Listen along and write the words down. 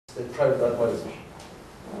the private advisor.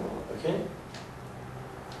 Okay?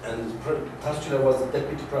 And Taşçılar was the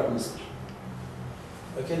deputy prime minister.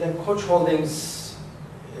 Okay, then Koç Holdings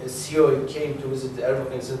CEO came to visit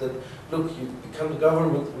Erbakan and said that, look, you become the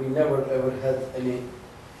government, we never ever had any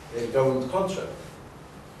government contract.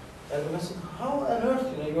 Erbakan said, how on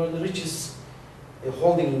earth, you are the richest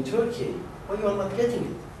holding in Turkey, why you are not getting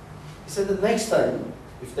it? He said that next time,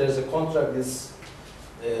 if there's a contract is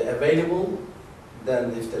available,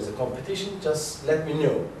 then if there's a competition, just let me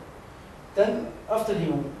know. Then, after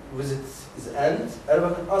he visits his end,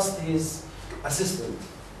 Erbakan asked his assistant,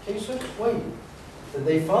 can you search why? Then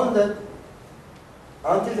they found that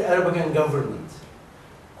until the Erbakan government,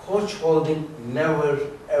 Koç Holding never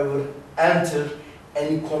ever entered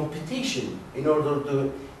any competition in order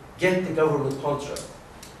to get the government contract.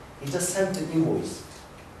 He just sent the invoice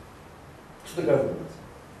to the government.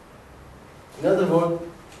 In other words,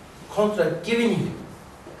 contract given him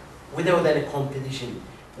without any competition,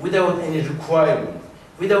 without any requirement,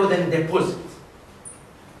 without any deposit.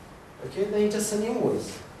 Okay, then you just send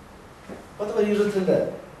invoice. What were you written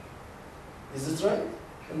there? Is it right?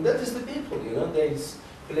 And that is the people, they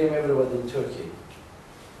blame everybody in Turkey.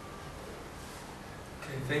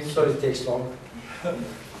 Okay, thank you. Sorry it takes long.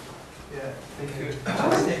 Yeah, thank you.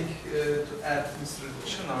 I think to add Mr.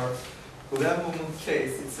 Çınar, Gulen movement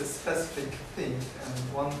case, it's a specific thing,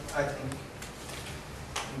 and one, I think,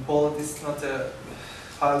 in politics, it's not a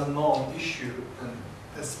highly known issue, and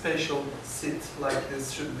a special seat like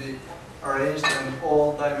this should be arranged, and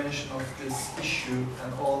all dimensions of this issue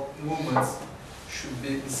and all movements should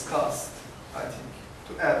be discussed, I think,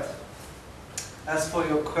 to add. As for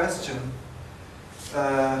your question,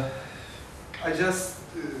 I just,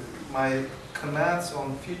 my comments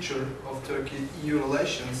on future of Turkey-EU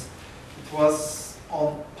relations, it was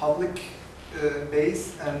on public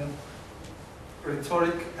base and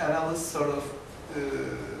rhetoric analysis sort of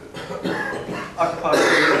AK Party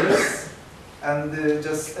leaders, and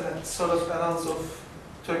just sort of analysis of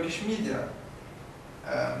Turkish media.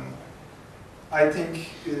 I think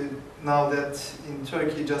now that in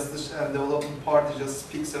Turkey, Justice and Development Party just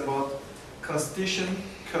speaks about constitution,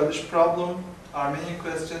 Kurdish problem, Armenian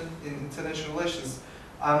question in international relations.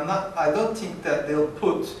 I don't think that they'll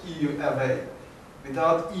put EU away.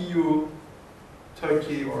 Without EU,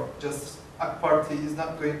 Turkey or just AK Party is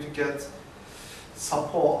not going to get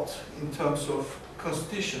support in terms of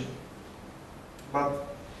constitution.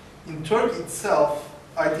 But in Turkey itself,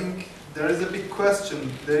 I think there is a big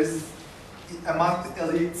question. There is, among the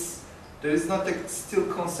elites, there is not a still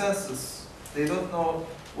consensus. They don't know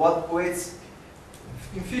what waits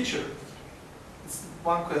in future. It's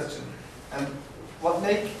one question. And what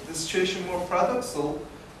makes the situation more paradoxical,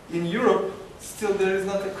 in Europe, still there is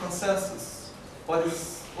not a consensus. What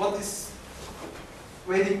is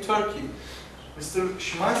waiting Turkey? Mr.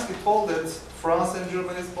 Szymański told that France and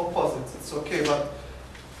Germany is opposite. It's okay, but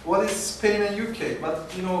what is Spain and UK? But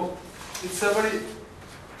it's a very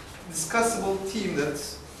discussable theme that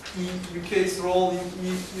UK's role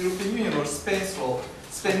in European Union or Spain's role.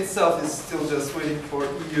 Spain itself is still just waiting for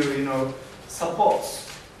EU, support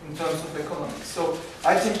in terms of economy. So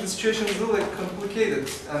I think the situation is really complicated,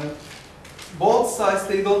 and both sides,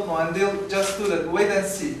 they don't know, and they'll just do that, wait and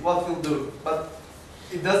see what we'll do. But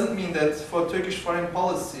it doesn't mean that for Turkish foreign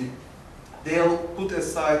policy, they'll put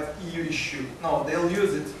aside EU issue. No, they'll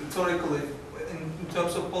use it rhetorically in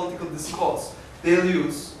terms of political discourse. They'll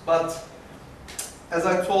use, but as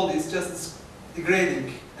I told you, it's just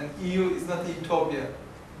degrading, and EU is not a utopia,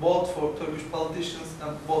 both for Turkish politicians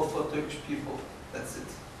and both for Turkish people. That's it.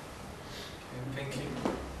 Okay, thank you.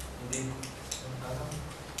 Indeed.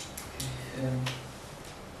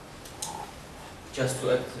 Just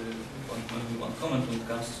to add one comment when it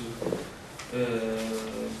comes to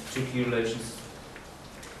Turkey relations,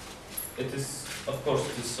 it is, of course,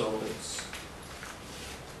 it is so that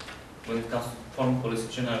when it comes to foreign policy,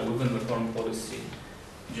 generally within the foreign policy,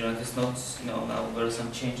 generally it's not, now there are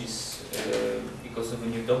some changes because of a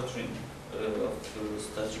new doctrine of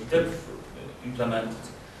strategic depth implemented,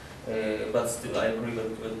 but still I agree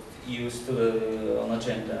that EU is still on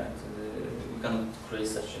agenda, and we cannot create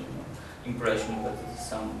such an impression that it is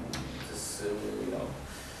some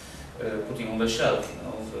putting on the shelf,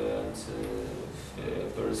 and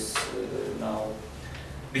there is now.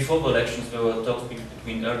 Before the elections, there were talks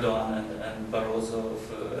between Erdogan and Barroso,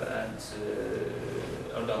 and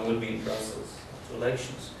Erdogan will be in Brussels after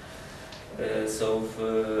elections. So,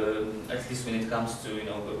 at least when it comes to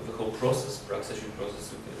the whole process, the accession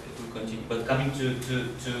process, it will continue. But coming to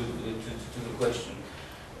the question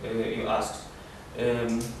you asked,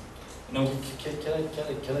 No.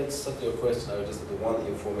 Can I start your question? I just the one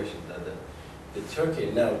information that the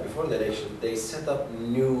Turkey now before the election they set up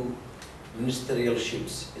new ministerial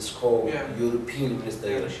ships. It's called Yeah. European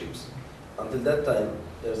ministerial Yeah. ships. Until that time,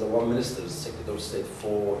 there's a one minister, Secretary of State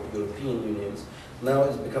for European unions. Now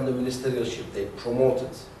it's become the ministerial ship. They promote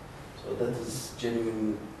it. So that is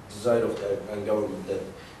genuine desire of the Afghan government that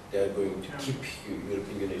they are going to Yeah. keep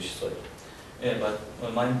European Union. Sorry. Yeah, but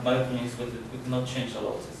my opinion is it would not change a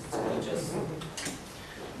lot. It's not just,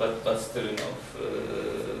 but still, you know,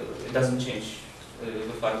 it doesn't change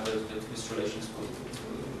the fact that these relations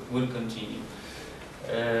will continue.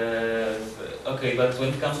 Okay, but when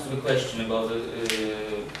it comes to the question about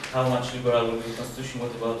how much liberal will be the constitution,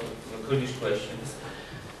 what about the Kurdish questions?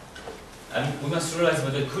 I mean, we must realize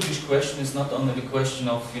that the Kurdish question is not only the question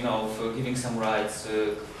of, you know, of giving some rights,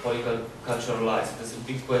 political, cultural rights. It is a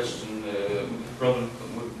big question, problem,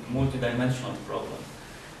 multi-dimensional problem.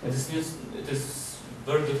 It is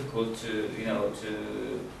very difficult to, you know,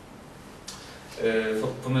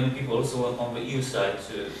 for many people also on the EU side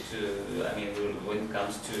I mean, when it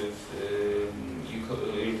comes to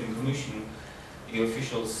European Commission, EU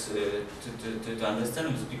officials to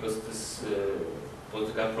understand this, because this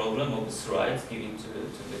political problem of this rights given to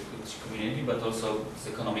the Kurdish community, but also this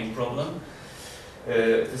economic problem.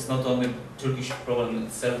 It is not only Turkish problem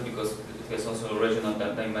itself, because it has also a regional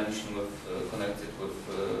dimension with, connected with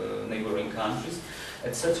neighboring countries,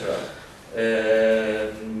 etc.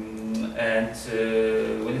 And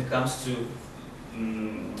when it comes to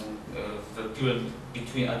the period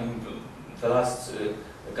between, I mean, the last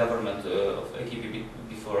government of AKP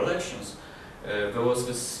before elections, there was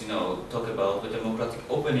this, you know, talk about the democratic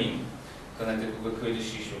opening connected with the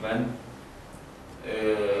Kurdish issue, when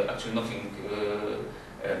actually nothing,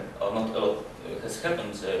 or not a lot has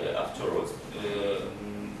happened afterwards.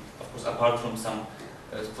 Of course, apart from some,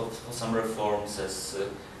 for some reforms, as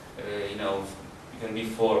you know, even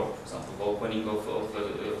before, for example, the opening of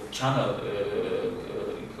channel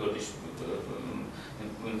in Kurdish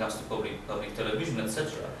when it comes to public television,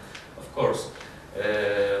 etc. Of course.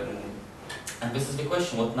 And this is the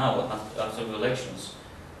question: what now? After the elections,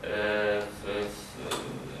 there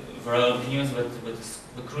are opinions that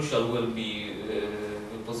the crucial will be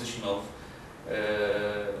the position of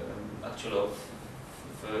actually of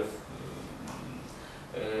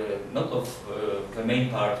not of the main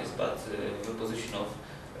parties, but the position of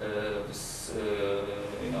this,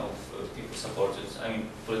 you know, people supported. I mean,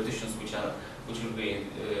 politicians which will be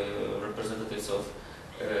representatives of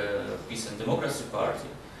Peace and Democracy Party.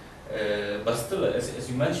 But still, as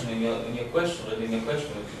you mentioned in your question,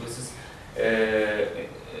 this is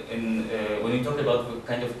when you talk about the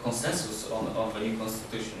kind of consensus on the new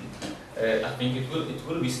constitution, I think it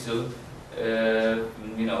will be still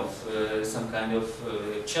you know, some kind of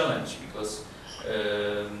challenge, because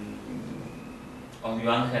on the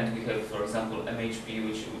one hand we have, for example, MHP,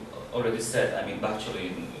 which already said, I mean, actually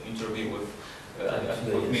in interview with I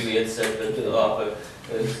think what Mili had said that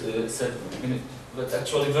said, but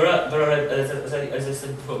actually there are as I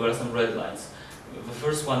said before, there are some red lines. The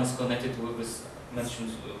first one is connected with this,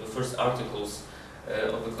 mentioned the first articles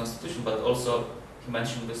of the constitution, but also he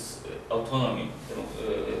mentioned this autonomy, you know,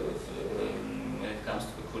 when it comes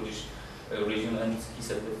to the Kurdish region, and he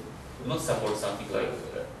said that he would not support something like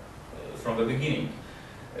from the beginning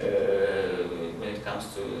when it comes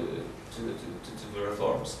to the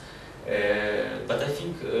reforms. But I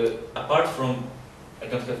think apart from, I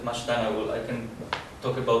don't have much time, I can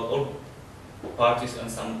talk about all parties and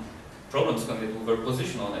some problems connected with their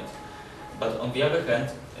position on it. But on the other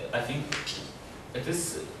hand, I think it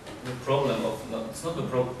is the problem of, no, it's not the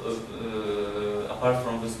problem, apart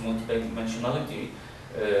from this multidimensionality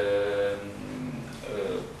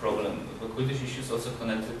problem, the Kurdish issue is also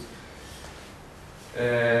connected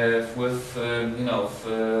with, you know,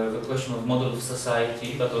 the question of model of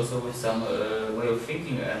society, but also with some way of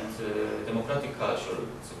thinking and democratic culture.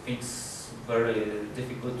 So things very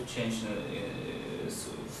difficult to change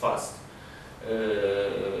so fast.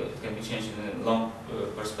 It can be changed in a long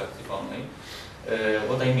perspective only.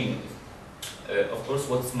 What I mean, of course,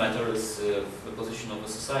 what matters is the position of the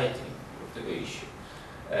society to the issue.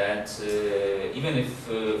 And even if,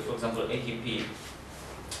 for example, AKP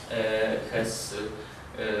has,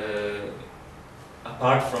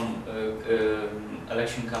 apart from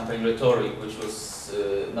election campaign rhetoric, which was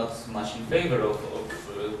not much in favor of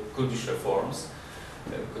Kurdish reforms,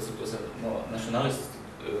 because it was a more nationalist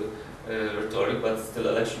rhetoric, but still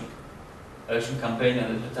election campaign,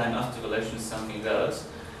 and at the time after the election is something else.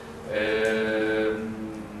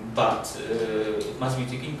 But it must be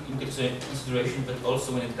taken into consideration that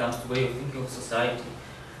also when it comes to way of thinking of society,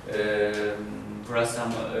 there are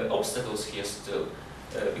some obstacles here still,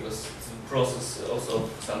 because it's a process also of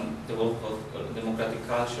some development of democratic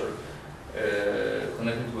culture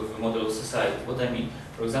connected with the model of society. What I mean,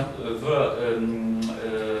 for example, there are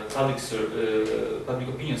public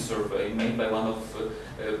opinion survey made by one of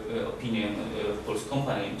opinion polls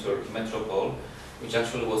company in Turkey, Metropole, which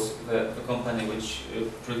actually was the company which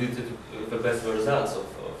predicted the best results of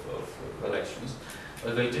elections.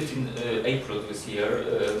 They did in April this year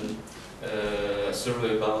a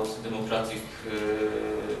survey about democratic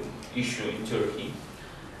issue in Turkey.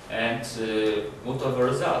 And what are the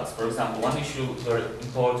results? For example, one issue very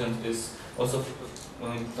important is also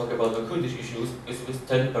when we talk about the Kurdish issues is with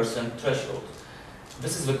 10% threshold.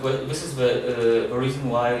 This is the reason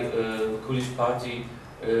why the Kurdish party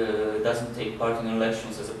doesn't take part in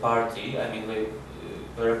elections as a party. I mean,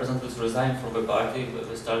 the representatives resign from the party, but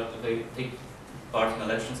they take part in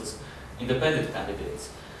elections as independent candidates.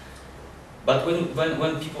 But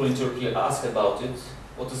when people in Turkey ask about it,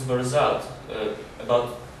 what is the result?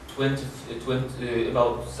 About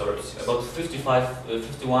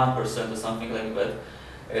 51% or something like that.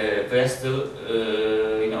 They are still,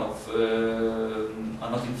 are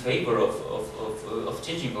not in favor of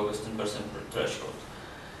changing over 10% threshold.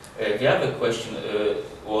 The other question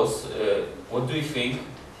was, what do you think?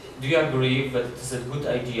 Do you agree that it is a good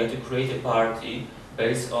idea to create a party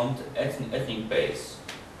based on ethnic base?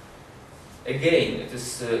 Again, it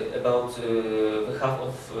is about the half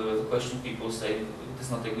of the question people say it is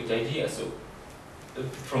not a good idea. So,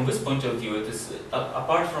 from this point of view, it is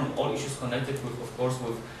apart from all issues connected with, of course,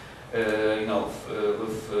 with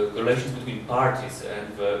with relations between parties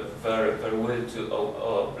and their will to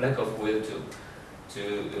or lack of will to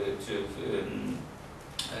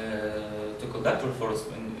conduct reforms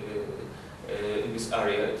in this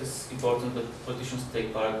area. It is important that politicians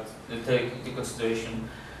take into consideration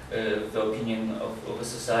the opinion of a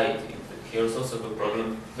society. Here is also the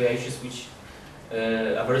problem. There are issues which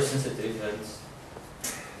are very sensitive, and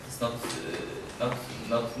it's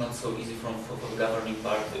not so easy for the governing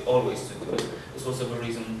party always to do it. It's also the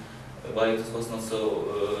reason why it was not so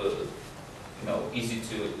easy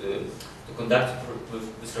to conduct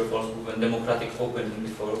with this reforms with a democratic opening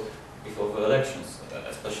before the elections,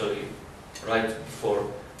 especially right before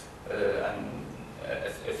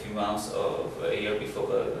a few months or a year before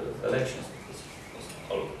the elections, because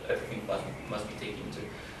everything must be taken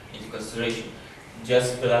into consideration.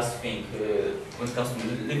 Just the last thing, when it comes to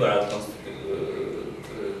liberal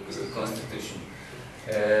constitution,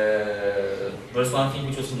 there's one thing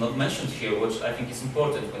which was not mentioned here, which I think is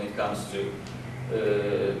important when it comes to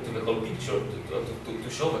the whole picture, to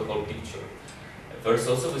show the whole picture. There's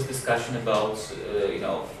also this discussion about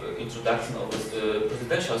introduction of the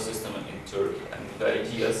presidential system in Turkey and the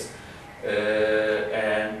ideas,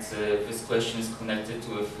 and this question is connected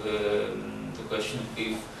with the question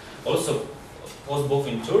if also posed both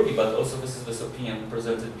in Turkey, but also this is this opinion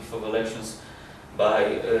presented before the elections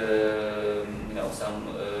by some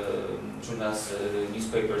journals,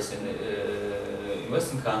 newspapers in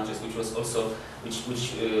Western countries, which was also which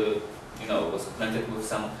was connected with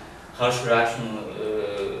some harsh reaction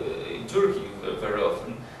in Turkey very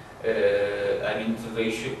often. I mean, the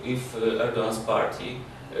issue if Erdogan's party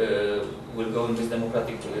will go in this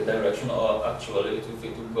democratic direction, or actually it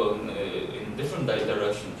will go in different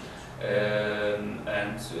direction,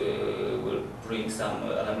 and will bring some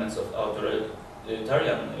elements of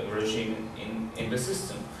authoritarian regime in the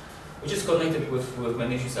system, which is connected with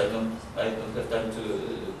many issues. I don't have time to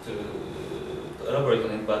elaborate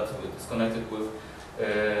on it, but it's connected with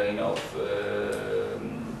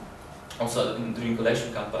also during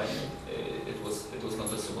election campaign it was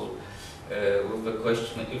noticeable with the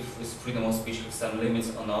question if this freedom of speech has some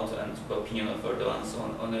limits or not, and the opinion of Erdogan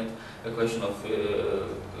on it, the question of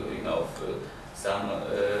some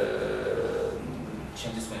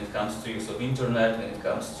changes when it comes to use of internet, when it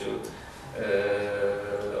comes to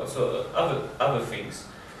also other things.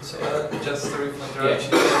 So just sorry for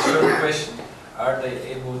interruption. Yeah. Short question: are they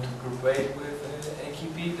able to cooperate with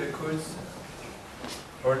AKP, the Kurds,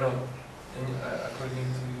 or no? According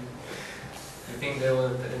to you, do you think they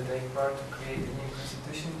will take part to create a new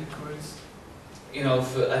constitution, the Kurds?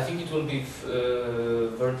 I think it will be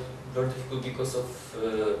very difficult because of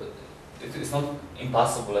it is not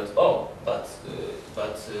impossible at all, but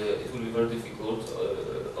it will be very difficult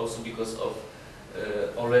also because of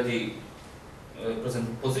already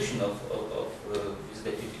present position of these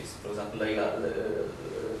deputies. For example, Leila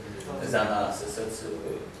Zana said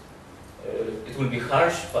it will be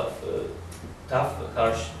harsh, but tough,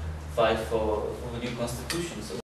 harsh fight for the new constitution. So